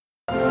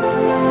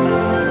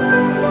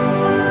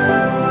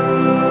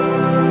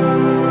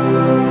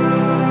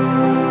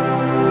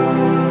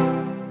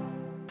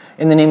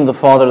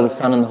Father, the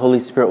Son, and the Holy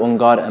Spirit, one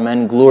God.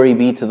 Amen. Glory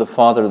be to the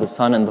Father, the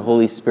Son, and the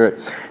Holy Spirit,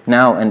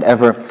 now and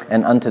ever,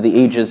 and unto the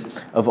ages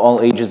of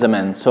all ages.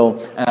 Amen. So,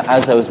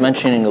 as I was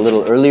mentioning a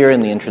little earlier in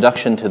the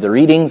introduction to the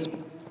readings,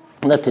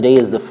 that today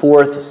is the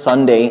fourth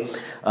Sunday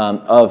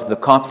of the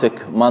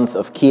Coptic month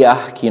of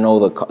Kiah. You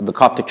know, the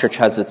Coptic Church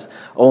has its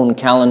own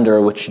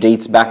calendar which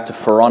dates back to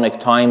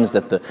Pharaonic times,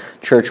 that the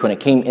Church, when it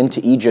came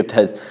into Egypt,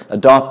 has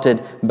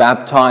adopted,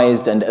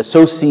 baptized, and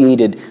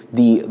associated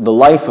the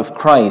life of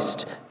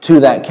Christ to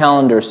that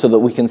calendar so that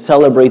we can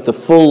celebrate the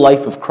full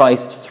life of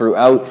Christ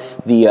throughout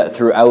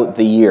the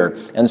year.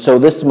 And so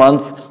this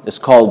month is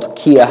called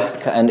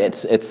Kiah, and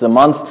it's the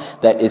month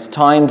that is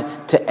timed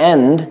to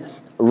end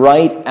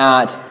right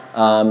at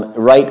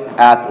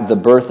the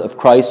birth of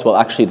Christ. Well,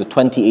 actually, the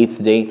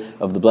 28th day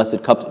of the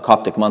blessed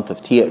Coptic month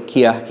of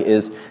Kiah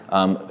is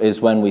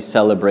when we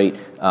celebrate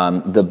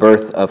the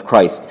birth of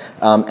Christ.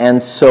 And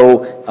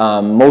so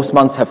most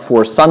months have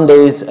 4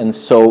 Sundays, and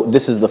so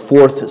this is the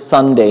 4th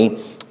Sunday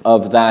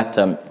of that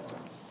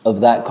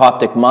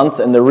Coptic month.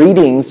 And the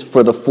readings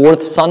for the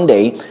 4th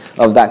Sunday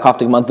of that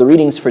Coptic month, the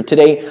readings for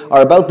today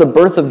are about the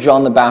birth of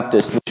John the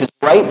Baptist, which is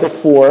right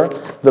before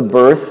the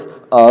birth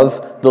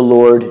of the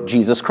Lord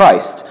Jesus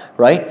Christ,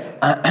 right?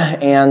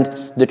 And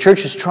the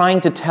Church is trying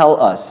to tell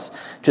us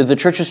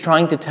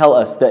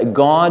that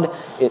God,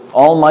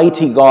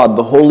 Almighty God,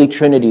 the Holy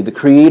Trinity, the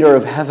Creator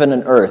of heaven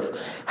and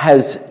earth,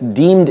 has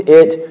deemed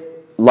it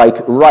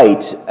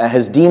right,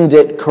 has deemed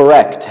it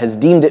correct, has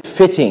deemed it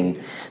fitting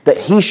that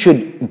He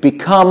should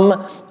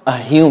become a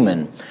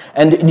human.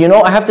 And you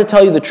know, I have to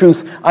tell you the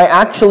truth, I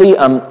actually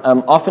am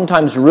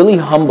oftentimes really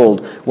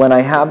humbled when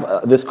I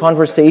have this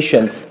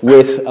conversation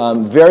with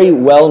very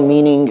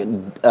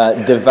well-meaning,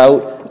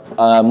 devout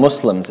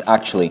Muslims,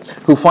 actually,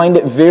 who find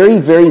it very,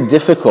 very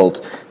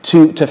difficult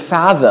to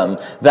fathom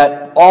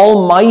that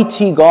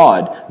Almighty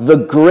God, the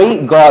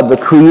great God, the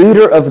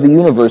Creator of the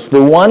universe,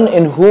 the one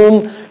in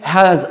whom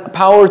has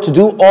power to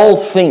do all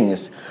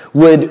things,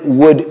 would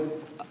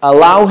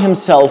allow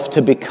Himself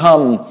to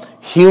become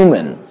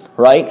human.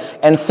 Right?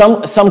 And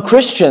some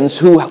Christians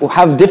who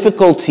have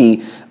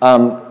difficulty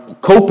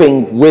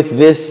coping with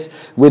this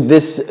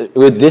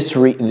reality,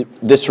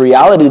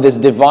 this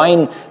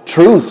divine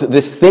truth,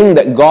 this thing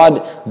that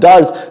God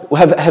does,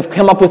 have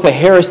come up with a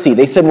heresy.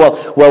 They said,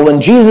 well, when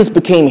Jesus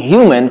became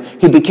human,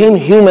 He became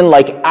human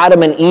like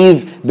Adam and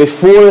Eve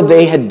before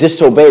they had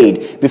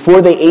disobeyed,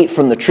 before they ate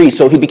from the tree.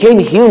 So He became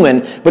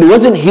human, but He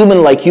wasn't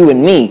human like you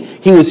and me.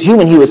 He was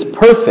human. He was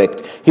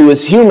perfect. He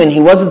was human.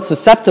 He wasn't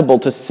susceptible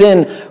to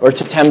sin or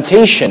to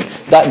temptation.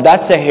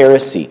 That's a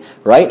heresy,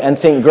 right? And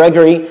St.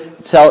 Gregory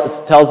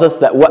tells us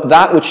that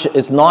that which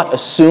is not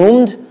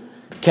assumed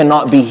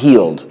cannot be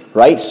healed,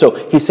 right? So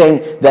he's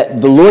saying that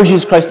the Lord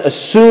Jesus Christ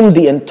assumed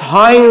the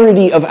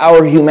entirety of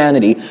our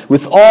humanity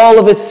with all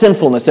of its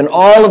sinfulness and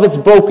all of its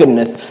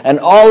brokenness and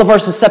all of our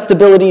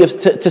susceptibility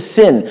to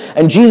sin.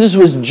 And Jesus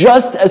was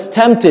just as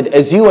tempted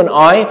as you and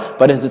I,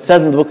 but as it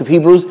says in the book of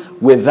Hebrews,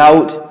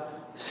 without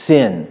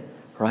sin.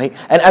 Right?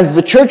 And as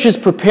the Church is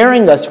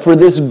preparing us for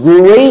this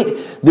great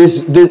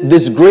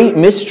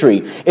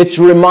mystery, it's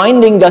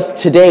reminding us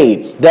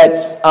today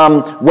that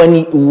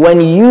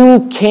when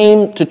you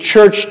came to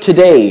church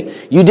today,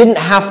 you didn't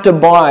have to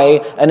buy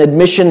an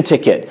admission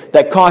ticket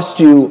that cost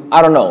you,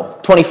 I don't know,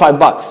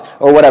 $25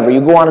 or whatever.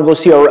 You go on and go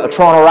see a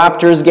Toronto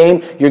Raptors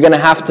game, you're going to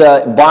have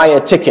to buy a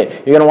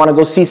ticket. You're going to want to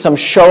go see some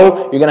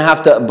show, you're going to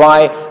have to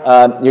buy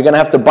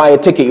a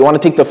ticket. You want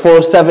to take the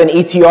 407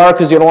 ETR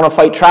because you don't want to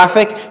fight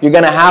traffic, you're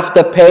going to have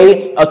to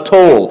pay a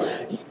toll.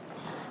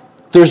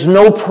 There's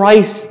no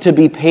price to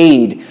be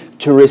paid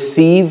to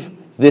receive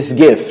this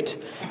gift.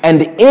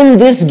 And in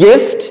this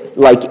gift,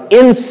 like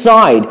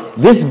inside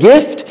this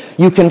gift,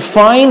 you can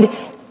find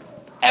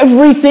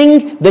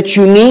everything that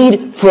you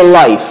need for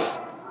life.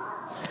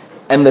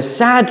 And the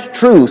sad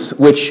truth,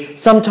 which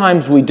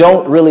sometimes we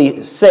don't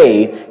really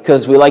say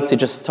because we like to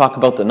just talk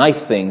about the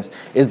nice things,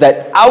 is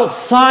that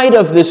outside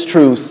of this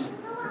truth,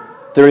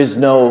 there is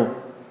no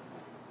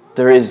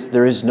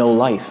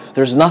life.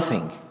 There's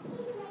nothing.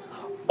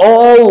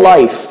 All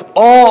life,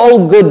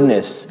 all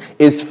goodness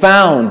is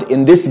found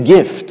in this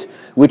gift,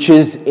 which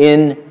is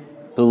in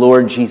the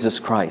Lord Jesus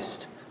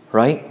Christ,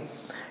 right?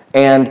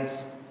 And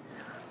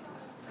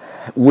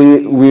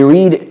we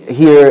read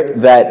here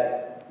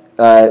that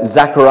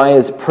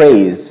Zacharias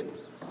prays,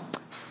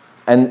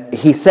 and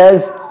he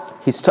says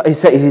he's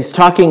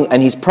talking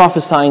and he's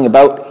prophesying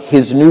about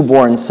his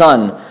newborn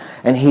son.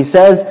 And he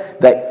says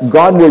that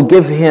God will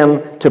give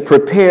him to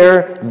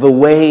prepare the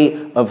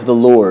way of the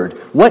Lord.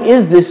 What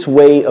is this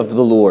way of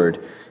the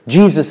Lord?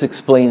 Jesus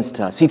explains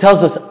to us. He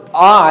tells us,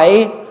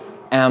 I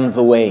am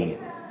the way.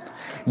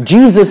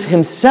 Jesus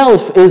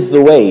Himself is the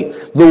way.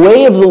 The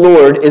way of the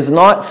Lord is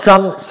not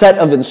some set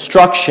of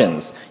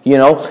instructions. You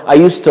know, I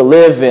used to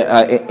live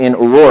in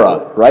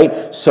Aurora,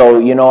 right? So,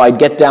 you know, I'd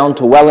get down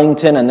to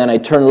Wellington and then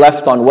I'd turn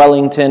left on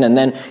Wellington and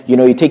then, you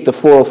know, you take the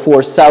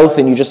 404 south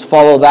and you just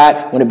follow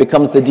that. When it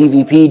becomes the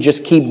DVP,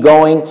 just keep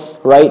going,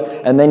 right?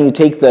 And then you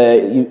take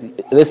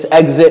this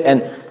exit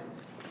and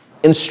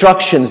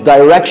instructions,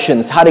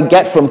 directions, how to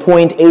get from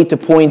point A to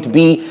point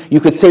B, you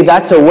could say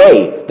that's a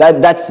way.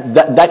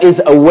 That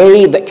is a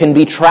way that can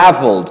be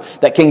traveled,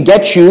 that can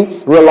get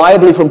you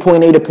reliably from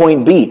point A to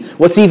point B.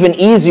 What's even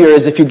easier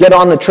is if you get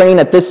on the train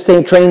at this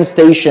train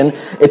station,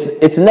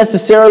 it's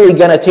necessarily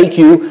going to take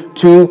you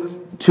to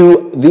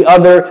the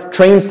other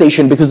train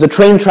station because the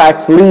train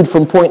tracks lead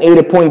from point A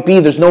to point B.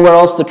 There's nowhere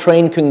else the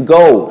train can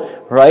go,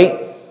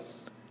 right?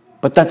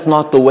 But that's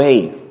not the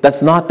way.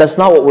 That's not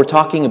what we're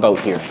talking about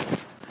here.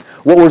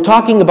 What we're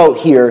talking about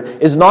here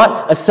is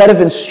not a set of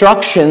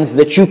instructions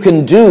that you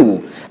can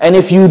do. And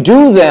if you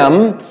do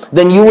them,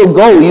 then you will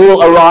go. You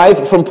will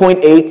arrive from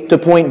point A to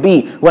point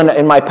B. When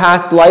in my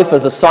past life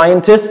as a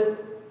scientist,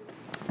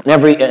 in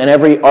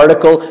every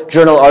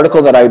journal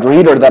article that I'd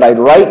read or that I'd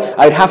write,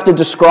 I'd have to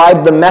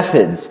describe the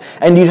methods.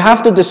 And you'd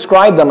have to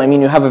describe them. I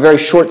mean, you have a very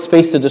short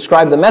space to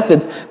describe the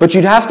methods, but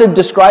you'd have to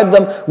describe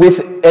them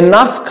with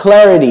enough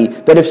clarity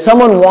that if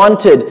someone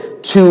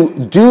wanted to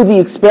do the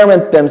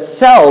experiment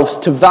themselves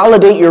to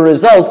validate your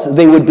results,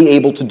 they would be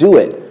able to do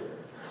it.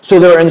 So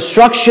there are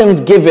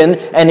instructions given,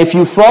 and if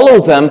you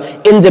follow them,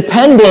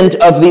 independent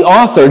of the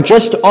author,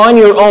 just on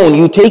your own,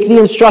 you take the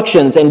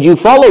instructions and you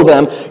follow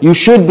them, you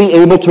should be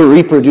able to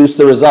reproduce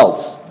the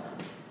results.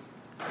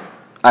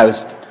 I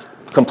was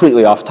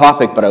completely off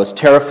topic, but I was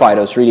terrified.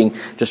 I was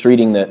just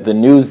reading the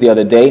news the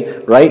other day,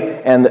 right?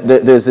 And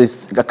there's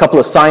a couple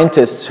of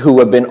scientists who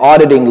have been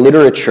auditing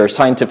literature,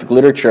 scientific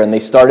literature, and they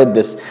started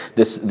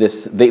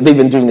they've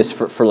been doing this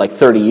for like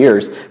 30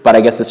 years, but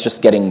I guess it's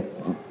just getting,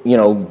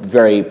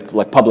 very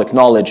like public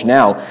knowledge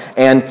now.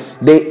 And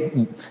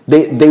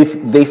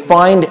they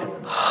find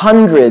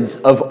hundreds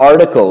of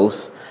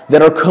articles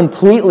that are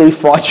completely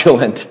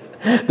fraudulent.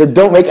 That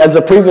don't make, as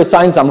a previous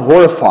science, I'm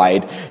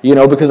horrified,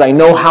 because I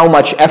know how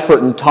much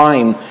effort and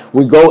time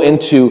we go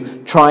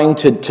into trying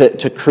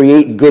to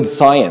create good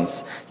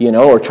science,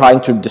 or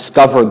trying to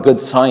discover good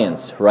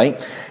science,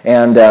 right?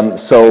 And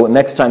so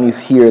next time you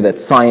hear that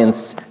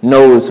science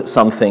knows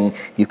something,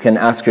 you can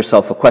ask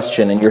yourself a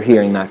question, and you're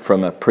hearing that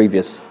from a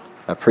previous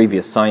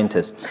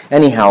scientist.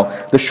 Anyhow,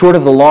 the short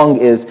of the long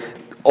is,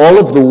 all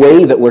of the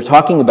way that we're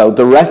talking about,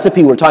 the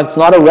recipe we're talking, it's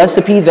not a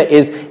recipe that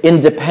is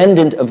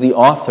independent of the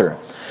author.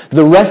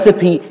 The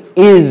recipe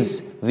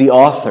is the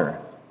author.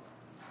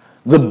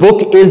 The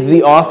book is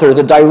the author.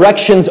 The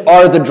directions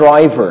are the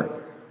driver.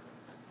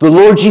 The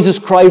Lord Jesus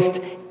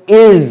Christ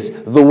is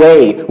the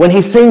way. When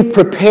he's saying,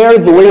 prepare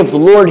the way of the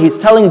Lord, he's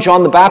telling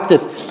John the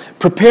Baptist,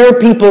 prepare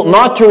people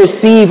not to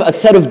receive a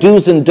set of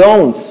do's and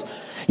don'ts.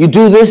 You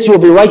do this, you'll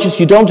be righteous.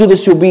 You don't do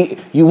this,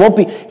 you won't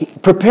be.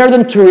 Prepare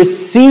them to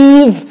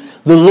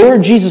receive the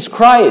Lord Jesus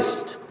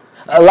Christ.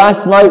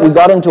 Last night we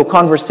got into a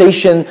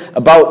conversation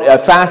about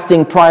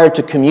fasting prior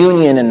to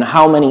communion and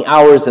how many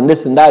hours and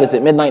this and that. Is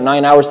it midnight,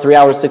 9 hours, 3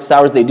 hours, 6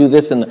 hours? They do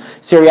this in the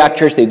Syriac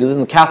church, they do this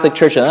in the Catholic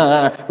church,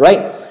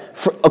 right?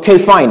 Okay,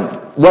 fine,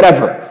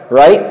 whatever,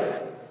 right?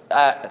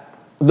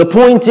 The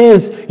point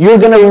is, you're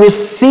going to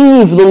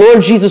receive the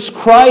Lord Jesus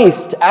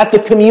Christ at the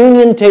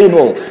communion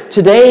table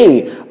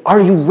today. Are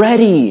you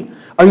ready?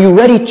 Are you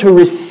ready to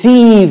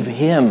receive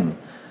Him?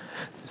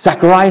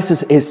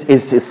 Zacharias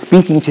is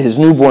speaking to his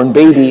newborn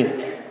baby,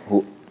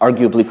 who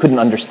arguably couldn't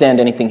understand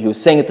anything he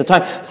was saying at the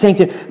time, saying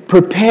to him,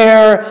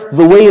 prepare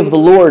the way of the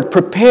Lord,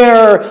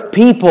 prepare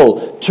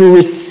people to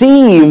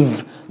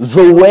receive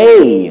the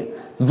way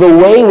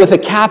with a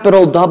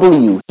capital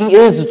W. He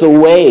is the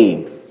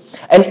way.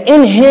 And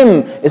in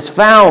Him is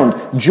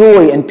found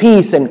joy and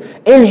peace, and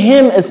in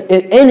Him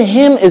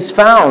is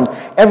found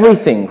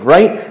everything,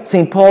 right?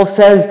 St. Paul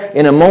says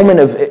in a moment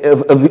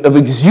of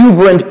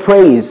exuberant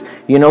praise,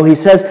 he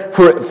says,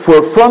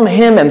 for from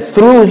Him and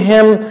through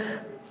Him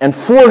and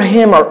for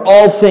Him are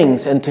all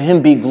things, and to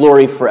Him be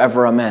glory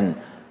forever.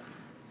 Amen.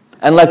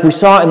 And like we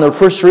saw in the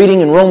first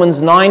reading in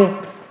Romans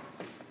 9,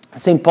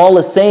 St. Paul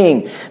is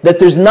saying that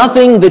there's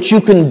nothing that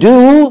you can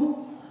do.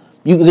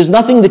 There's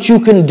nothing that you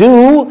can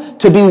do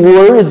to be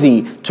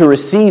worthy to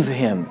receive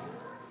Him.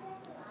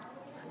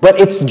 But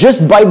it's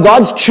just by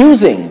God's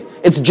choosing.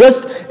 It's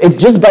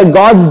just by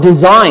God's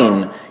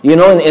design.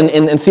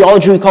 In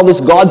theology we call this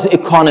God's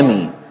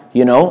economy.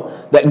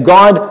 That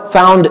God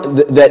found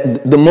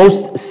that the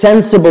most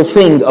sensible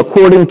thing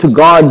according to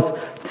God's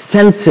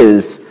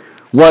senses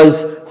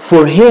was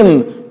for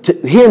Him,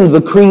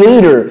 the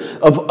Creator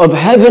of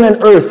heaven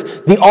and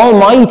earth, the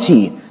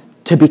Almighty,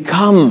 to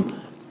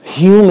become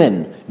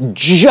human.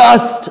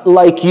 Just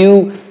like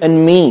you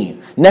and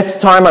me.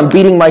 Next time I'm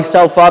beating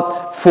myself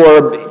up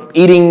for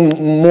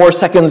eating more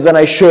seconds than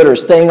I should, or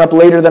staying up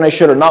later than I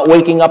should, or not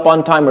waking up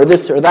on time, or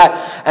this or that,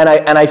 and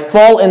I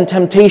fall in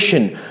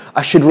temptation,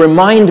 I should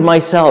remind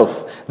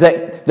myself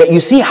that you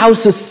see how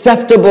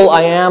susceptible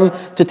I am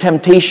to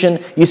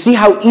temptation. You see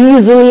how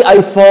easily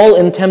I fall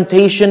in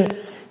temptation.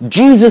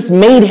 Jesus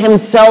made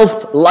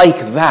Himself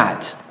like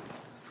that.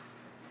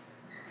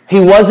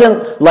 He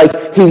wasn't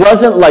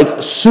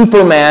like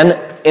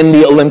Superman in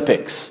the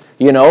Olympics,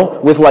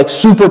 with like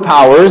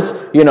superpowers,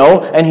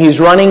 and he's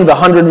running the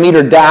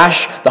 100-meter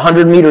dash, the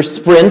 100-meter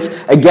sprint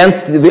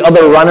against the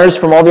other runners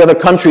from all the other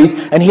countries,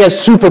 and he has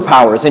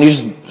superpowers, and he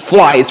just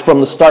flies from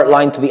the start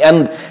line to the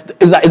end.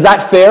 Is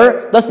that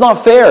fair? That's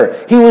not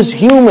fair. He was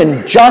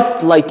human,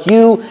 just like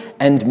you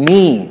and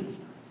me.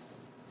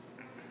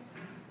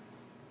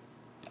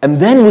 And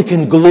then we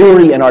can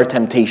glory in our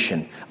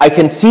temptation. I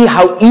can see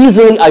how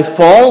easily I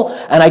fall,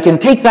 and I can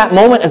take that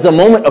moment as a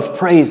moment of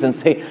praise and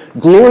say,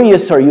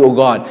 glorious are you, O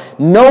God.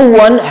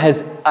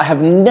 I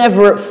have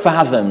never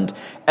fathomed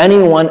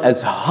anyone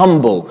as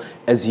humble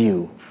as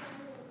you.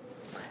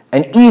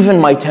 And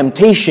even my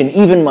temptation,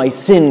 even my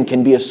sin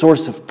can be a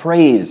source of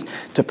praise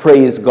to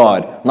praise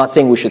God. I'm not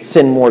saying we should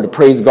sin more to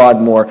praise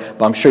God more,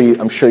 but I'm sure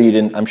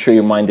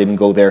your mind didn't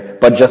go there,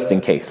 but just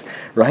in case,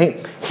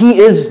 right? He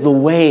is the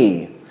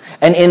way.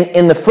 And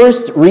in the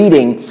first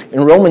reading,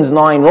 in Romans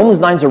 9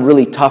 is a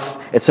really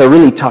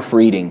tough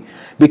reading.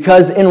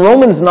 Because in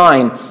Romans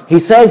 9, he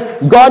says,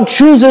 God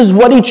chooses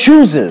what he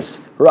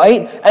chooses,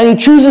 right? And he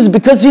chooses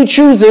because he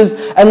chooses,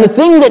 and the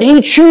thing that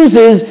he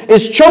chooses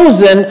is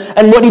chosen,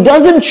 and what he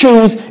doesn't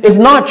choose is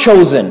not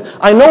chosen.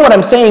 I know what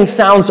I'm saying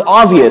sounds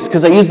obvious,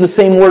 because I use the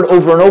same word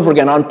over and over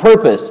again on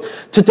purpose,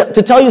 to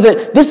tell you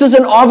that this is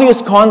an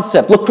obvious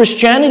concept. Look,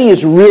 Christianity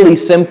is really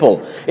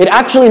simple. It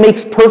actually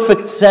makes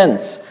perfect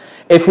sense.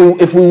 If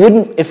we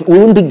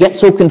wouldn't get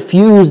so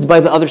confused by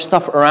the other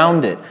stuff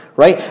around it,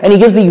 right? And he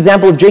gives the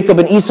example of Jacob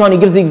and Esau, and he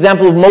gives the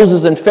example of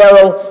Moses and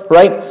Pharaoh,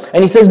 right?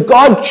 And he says,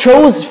 God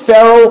chose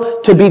Pharaoh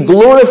to be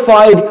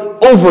glorified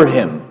over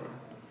him.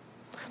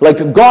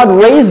 Like God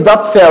raised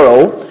up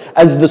Pharaoh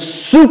as the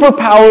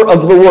superpower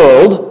of the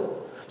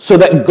world so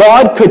that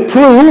God could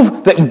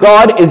prove that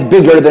God is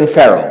bigger than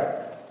Pharaoh.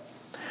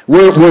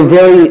 We're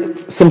very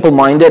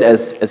simple-minded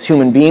as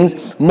human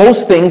beings.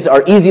 Most things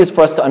are easiest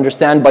for us to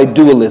understand by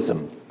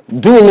dualism.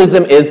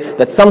 Dualism is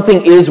that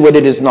something is what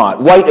it is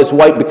not. White is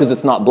white because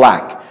it's not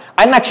black.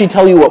 I didn't actually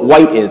tell you what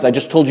white is. I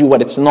just told you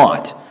what it's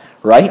not,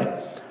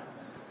 right?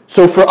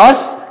 So for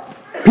us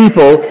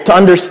people to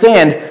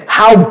understand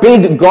how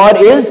big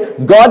God is,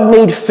 God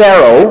made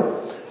Pharaoh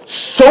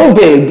so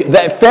big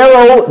that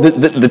Pharaoh,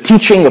 the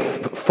teaching of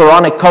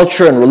Pharaonic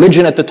culture and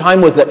religion at the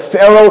time was that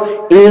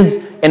Pharaoh is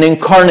an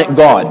incarnate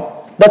God.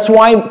 That's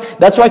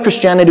why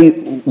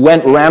Christianity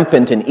went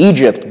rampant in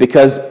Egypt,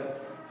 because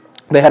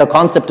they had a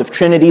concept of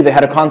Trinity, they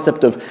had a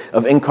concept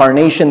of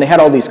incarnation, they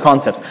had all these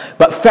concepts.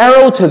 But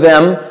Pharaoh to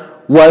them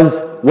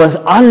was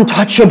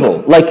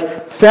untouchable.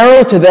 Like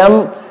Pharaoh to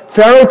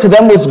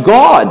them was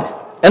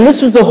God. And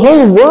this was the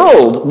whole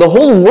world. The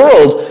whole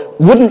world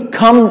wouldn't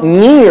come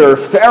near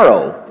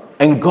Pharaoh.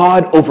 And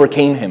God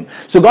overcame him.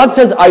 So God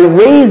says, I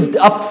raised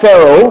up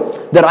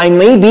Pharaoh that I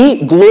may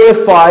be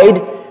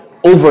glorified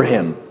over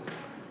him.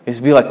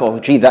 You'd be like, oh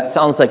gee,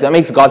 that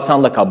makes God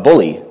sound like a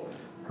bully,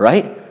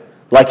 right?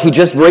 Like he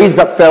just raised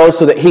up Pharaoh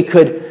so that he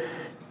could.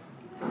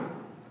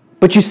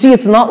 But you see,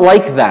 it's not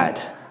like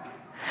that.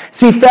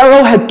 See,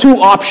 Pharaoh had two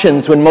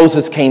options when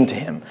Moses came to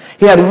him.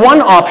 He had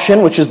one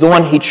option, which is the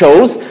one he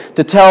chose,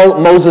 to tell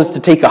Moses to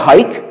take a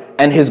hike,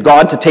 and his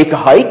God to take a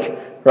hike,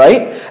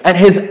 right? And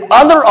his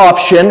other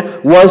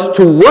option was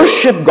to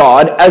worship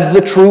God as the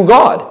true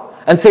God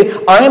and say,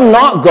 I am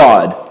not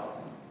God.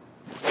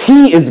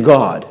 He is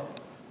God.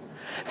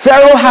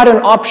 Pharaoh had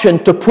an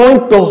option to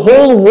point the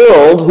whole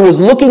world who was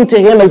looking to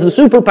him as the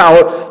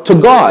superpower to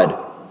God,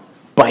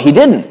 but he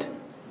didn't.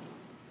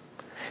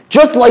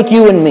 Just like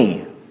you and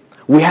me,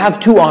 we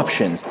have two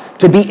options: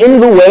 to be in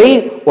the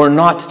way or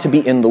not to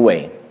be in the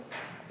way.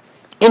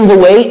 In the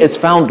way is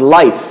found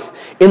life.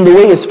 In the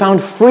way is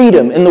found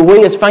freedom. In the way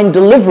is found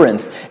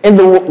deliverance. In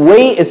the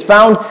way is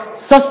found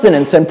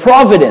sustenance and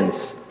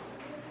providence.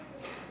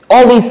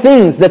 All these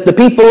things that the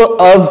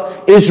people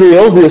of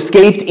Israel who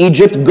escaped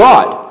Egypt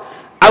got.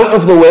 Out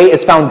of the way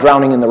is found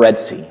drowning in the Red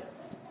Sea.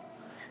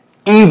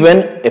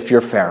 Even if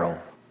you're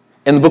Pharaoh.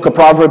 In the book of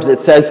Proverbs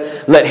it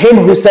says, let him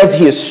who says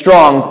he is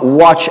strong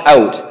watch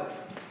out,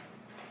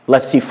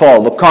 lest he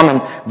fall. The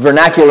common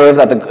vernacular of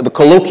that, the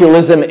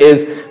colloquialism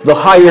is, the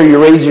higher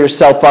you raise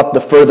yourself up,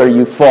 the further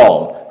you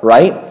fall,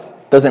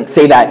 right? Doesn't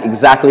say that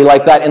exactly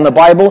like that in the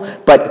Bible,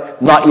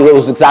 but not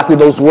exactly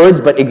those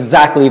words, but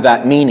exactly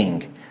that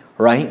meaning,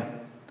 right?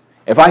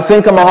 If I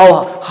think I'm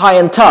all high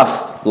and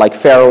tough, like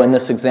Pharaoh in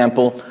this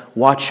example,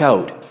 watch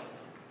out.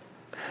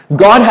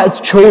 God has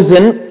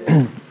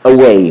chosen a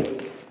way,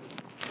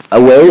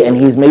 and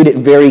he's made it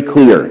very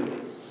clear,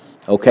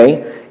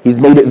 okay? He's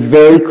made it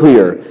very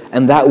clear,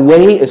 and that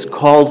way is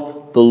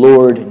called the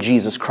Lord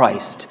Jesus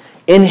Christ.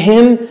 In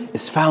him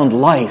is found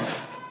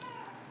life,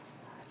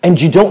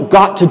 and you don't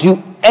got to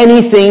do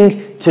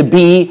anything to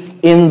be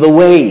in the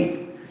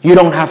way. You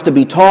don't have to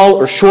be tall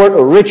or short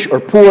or rich or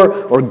poor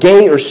or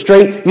gay or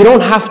straight. You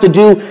don't have to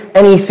do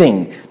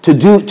anything to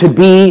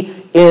be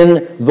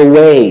in the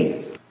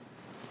way.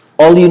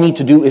 All you need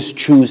to do is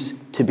choose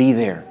to be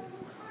there.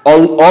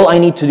 All I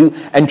need to do,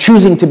 and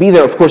choosing to be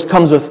there, of course,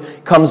 comes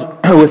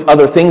with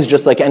other things,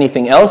 just like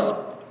anything else,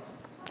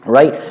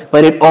 right?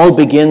 But it all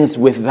begins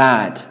with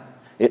that.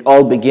 It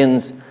all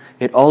begins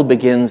It all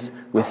begins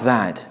with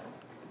that.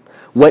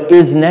 What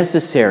is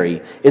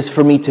necessary is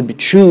for me to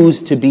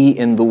choose to be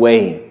in the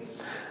way.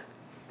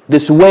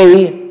 This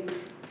way,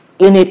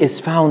 in it is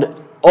found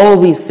all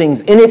these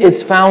things. In it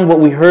is found what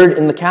we heard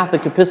in the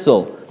Catholic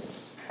epistle.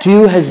 To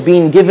you has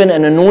been given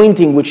an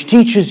anointing which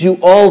teaches you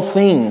all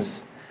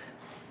things.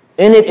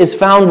 In it is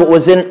found what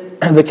was in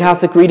the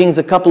Catholic readings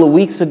a couple of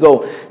weeks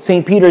ago.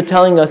 St. Peter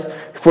telling us,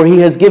 for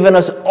he has given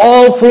us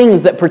all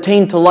things that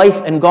pertain to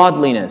life and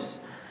godliness.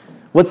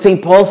 What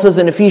St. Paul says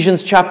in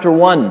Ephesians chapter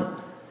 1.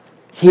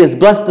 He has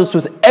blessed us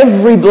with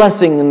every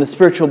blessing in the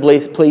spiritual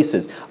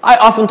places. I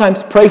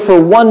oftentimes pray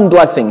for one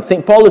blessing.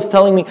 St. Paul is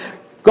telling me,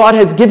 God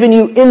has given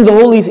you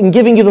in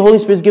giving you the Holy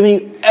Spirit, has given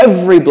you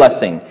every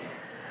blessing.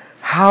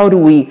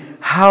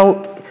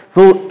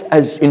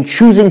 As in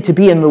choosing to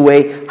be in the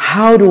way,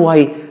 how do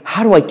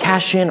I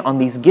cash in on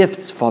these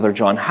gifts, Father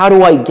John? How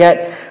do I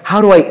get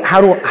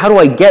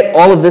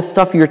all of this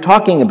stuff you're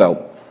talking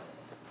about?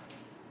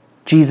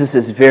 Jesus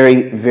is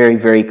very, very,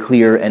 very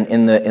clear, and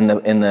in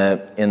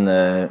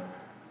the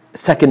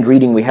second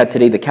reading we had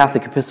today, the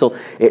Catholic epistle,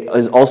 it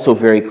is also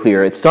very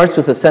clear. It starts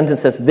with a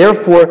sentence that says,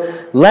 therefore,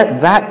 let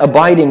that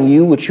abide in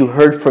you which you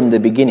heard from the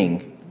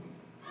beginning.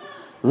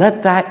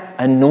 Let that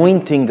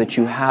anointing that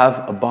you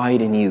have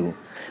abide in you.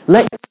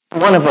 Let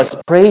one of us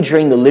pray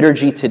during the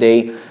liturgy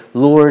today,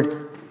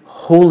 Lord,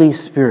 Holy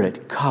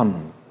Spirit,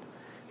 come.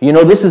 You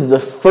know, this is the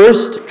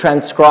first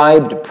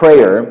transcribed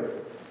prayer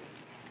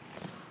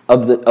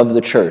of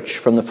the church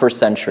from the first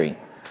century.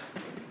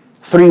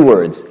 3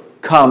 words,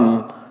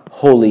 come,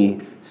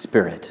 Holy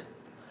Spirit.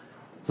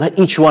 Let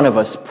each one of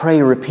us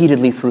pray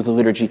repeatedly through the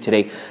liturgy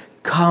today,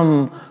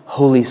 come,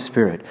 Holy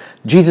Spirit.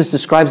 Jesus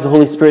describes the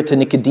Holy Spirit to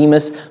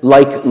Nicodemus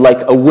like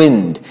a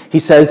wind. He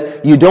says,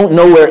 you don't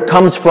know where it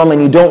comes from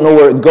and you don't know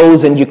where it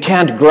goes and you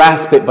can't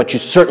grasp it, but you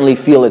certainly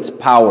feel its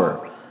power.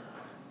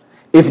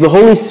 If the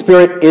Holy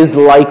Spirit is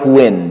like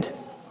wind,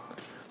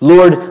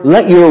 Lord,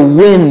 let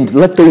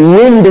the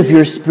wind of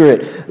your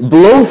Spirit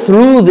blow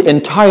through the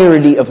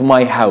entirety of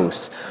my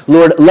house.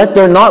 Lord, let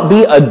there not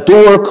be a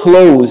door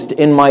closed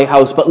in my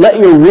house, but let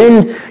your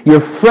wind, your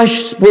fresh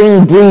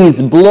spring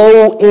breeze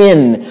blow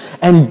in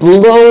and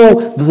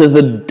blow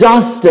the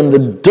dust and the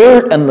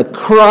dirt and the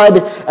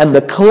crud and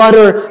the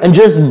clutter and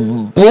just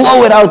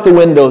blow it out the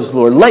windows,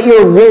 Lord. Let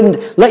your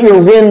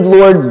wind,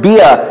 Lord, be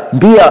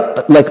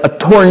like a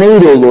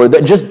tornado, Lord,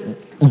 that just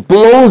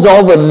blows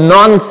all the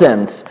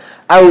nonsense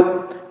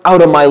out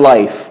of my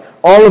life,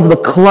 all of the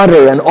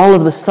clutter and all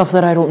of the stuff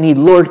that I don't need.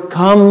 Lord,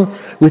 come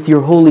with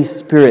your Holy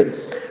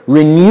Spirit.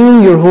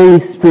 Renew your Holy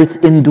Spirit's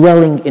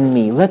indwelling in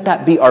me. Let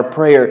that be our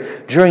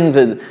prayer during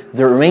the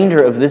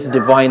remainder of this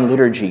divine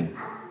liturgy.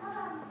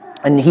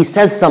 And he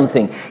says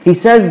something. He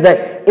says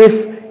that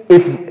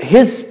if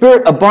his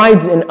Spirit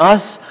abides in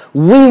us,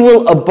 we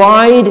will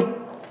abide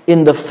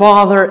in the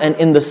Father and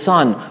in the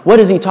Son. What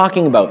is he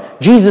talking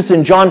about? Jesus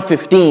in John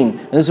 15,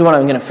 and this is what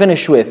I'm going to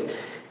finish with.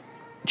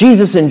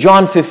 Jesus in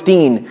John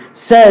 15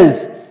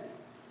 says,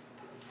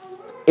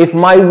 if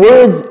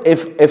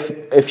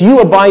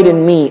you abide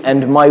in me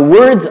and my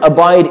words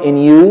abide in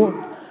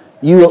you,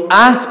 you will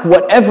ask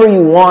whatever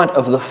you want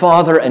of the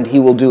Father and he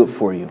will do it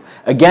for you.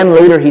 Again,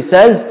 later he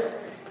says,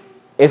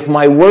 if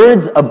my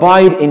words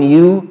abide in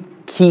you,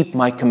 keep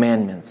my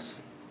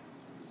commandments.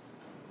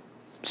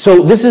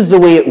 So this is the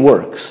way it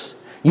works.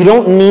 You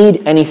don't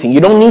need anything. You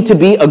don't need to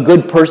be a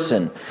good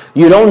person.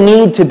 You don't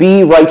need to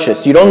be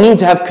righteous. You don't need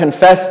to have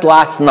confessed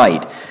last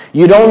night.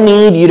 You don't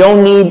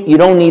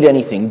need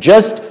anything.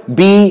 Just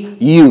be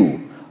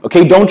you.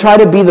 Okay, don't try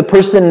to be the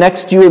person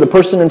next to you or the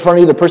person in front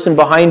of you, the person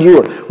behind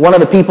you, or one of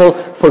the people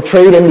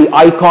portrayed in the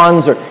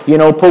icons, or,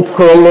 Pope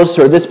Kyrillos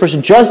or this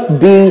person.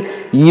 Just be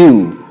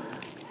you.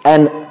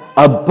 And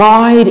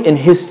abide in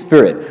his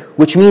Spirit,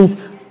 which means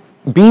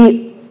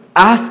be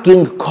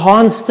asking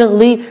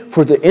constantly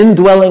for the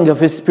indwelling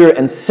of his Spirit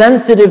and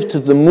sensitive to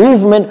the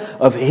movement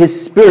of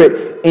his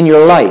Spirit in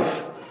your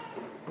life.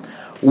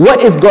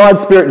 What is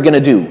God's Spirit going to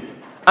do?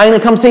 I'm going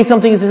to come say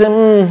something and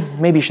say,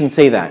 maybe you shouldn't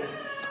say that.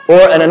 Or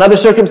in another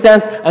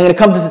circumstance, I'm going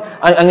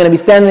to be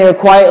standing there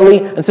quietly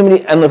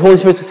and the Holy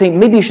Spirit is saying,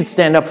 maybe you should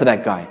stand up for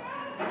that guy.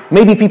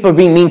 Maybe people are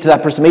being mean to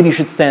that person. Maybe you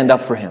should stand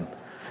up for him.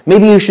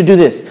 Maybe you should do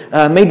this.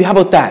 Maybe how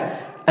about that?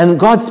 And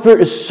God's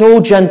Spirit is so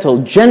gently.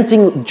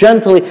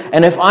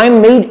 And if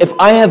I'm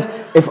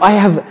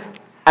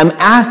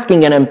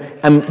asking and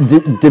I'm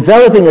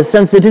developing a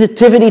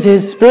sensitivity to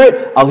his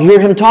Spirit, I'll hear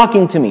him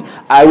talking to me.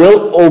 I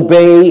will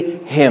obey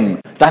him.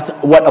 That's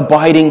what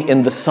abiding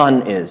in the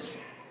Son is.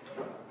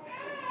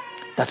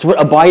 That's what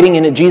abiding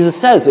in it. Jesus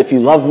says, if you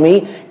love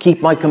me,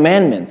 keep my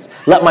commandments.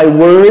 Let my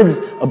words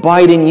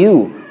abide in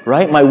you,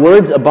 right? My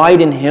words abide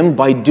in him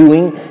by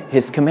doing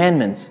his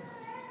commandments.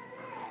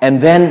 And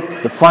then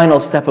the final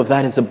step of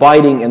that is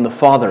abiding in the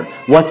Father.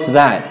 What's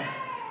that?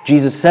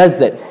 Jesus says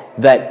that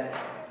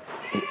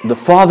the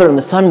Father and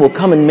the Son will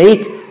come and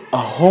make a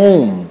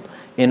home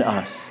in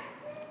us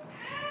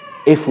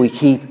if we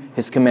keep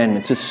his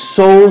commandments. It's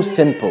so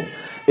simple.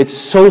 It's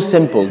so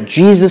simple.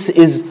 Jesus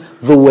is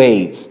the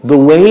way. The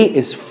way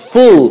is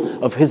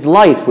full of His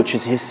life, which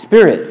is His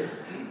Spirit.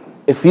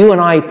 If you and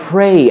I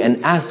pray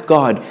and ask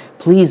God,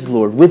 please,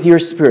 Lord, with your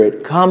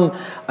Spirit, come,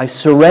 I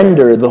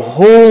surrender the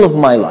whole of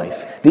my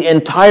life, the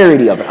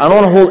entirety of it. I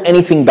don't want to hold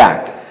anything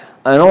back.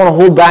 I don't want to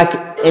hold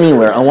back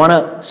anywhere. I want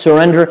to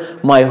surrender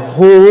my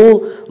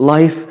whole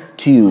life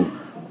to you.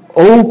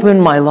 Open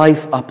my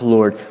life up,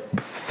 Lord.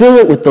 Fill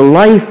it with the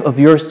life of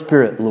your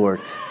Spirit, Lord.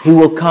 He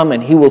will come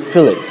and He will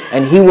fill it.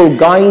 And He will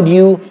guide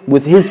you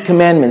with His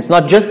commandments.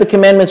 Not just the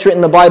commandments written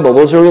in the Bible.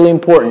 Those are really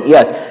important,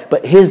 yes.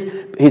 But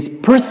His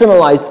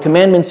personalized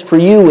commandments for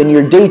you in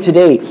your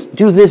day-to-day.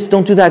 Do this,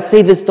 don't do that.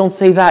 Say this, don't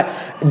say that.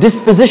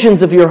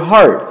 Dispositions of your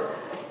heart.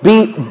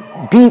 Be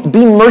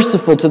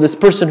merciful to this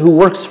person who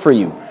works for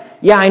you.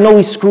 Yeah, I know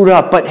he screwed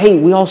up, but hey,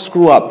 we all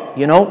screw up,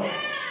 you know?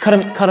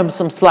 Cut him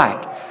some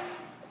slack.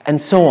 And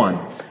so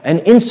on. And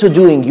in so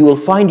doing, you will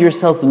find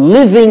yourself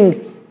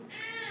living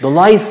the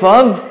life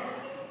of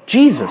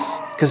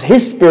Jesus. Because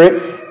His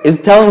Spirit is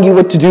telling you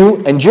what to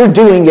do, and you're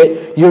doing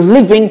it. You're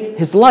living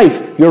His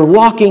life. You're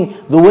walking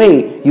the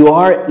way. You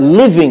are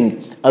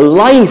living a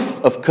life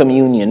of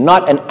communion.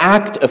 Not an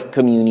act of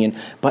communion,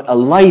 but a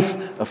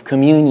life of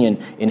communion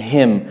in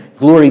Him.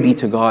 Glory be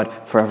to God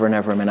forever and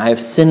ever. Amen. I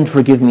have sinned.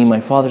 Forgive me, my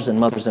fathers and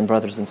mothers and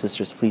brothers and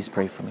sisters. Please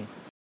pray for me.